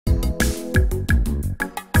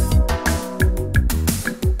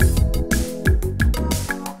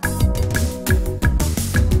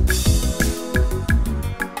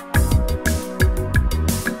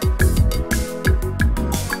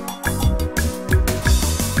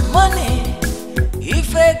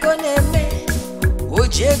ego neme,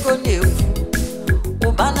 ojego nevu,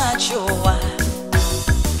 ubana chowa.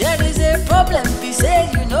 There is a problem, we say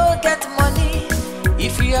you no get money.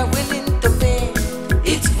 If you are willing to pay,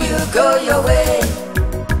 it will go your way.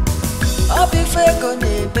 Obifego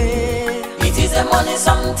neme, it is a money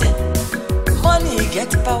something. Money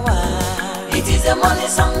get power. It is a money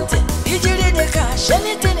something. Usually the cash,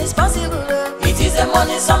 anything is possible. It is a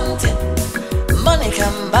money something. Money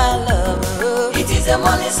can buy love. It is a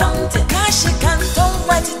money something. Cash can turn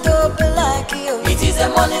white to black. It is a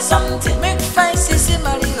money something. Make fine sissy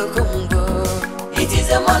Mario Congo. It is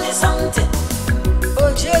a money something.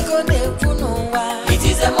 Ojego Nepunowa. It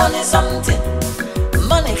is a money something.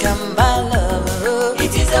 Money can buy love.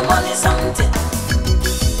 It is a money something.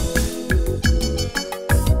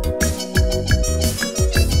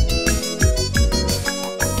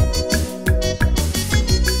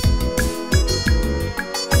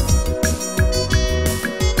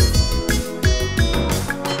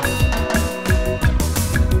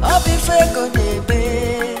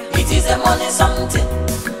 It is a money something.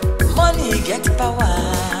 Money get power.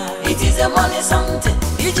 It is a money something.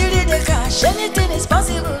 Usually the cash, anything is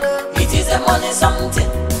possible. It is a money something.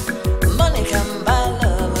 Money can buy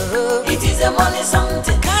love. It is a money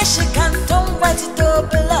something. Cash can turn white to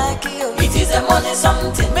black. It is a money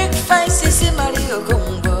something. Make fine sissy Mario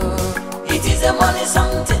Congo. It is a money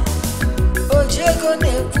something. Ojego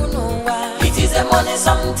Nepunowa. It is a money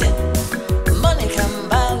something. Money can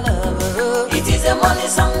buy love. It is a money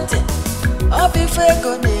something.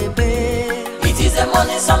 Obifego nebe. It is a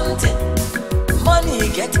money something. Money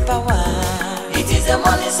get power. It is a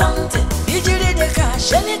money something. Usually the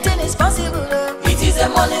cash, anything is possible. It is a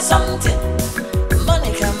money something.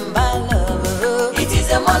 Money can buy love. It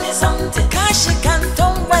is a money something. Cash can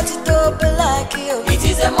turn white to black. It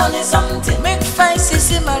is a money something. Make fine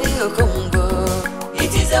sissy Mario Congo.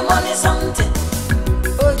 It is a money something.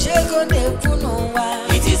 Ojego Nepunowa.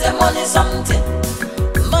 It is a money something.